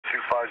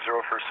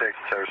250 for safety,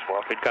 Terrace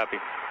 1. Good copy.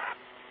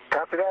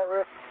 Copy that,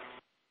 Rick.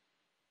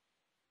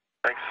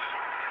 Thanks.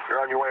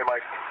 You're on your way,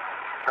 Mike.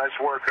 Nice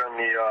work on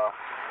the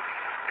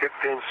kick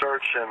pin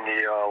search and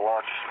the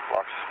launch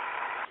locks.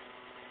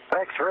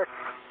 Thanks, Rick.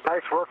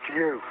 Nice work to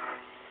you.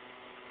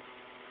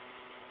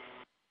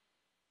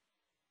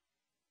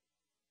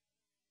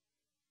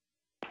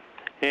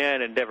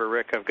 And Endeavour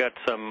Rick, I've got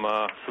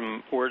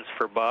some words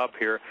for Bob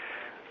here.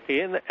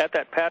 At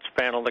that patch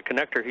panel, the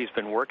connector he's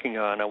been working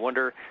on, I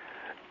wonder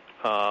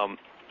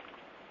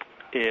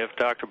if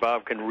Dr.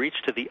 Bob can reach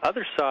to the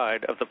other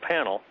side of the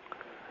panel,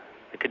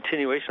 the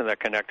continuation of that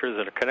connector,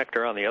 there's a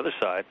connector on the other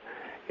side,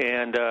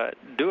 and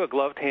do a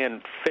gloved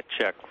hand fit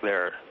check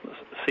there.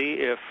 See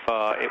if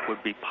it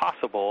would be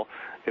possible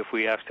if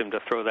we asked him to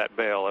throw that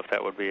bail, if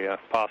that would be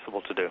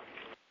possible to do.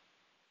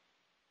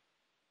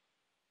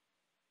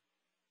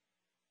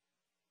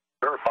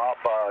 Sure, Bob,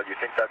 do you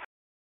think that's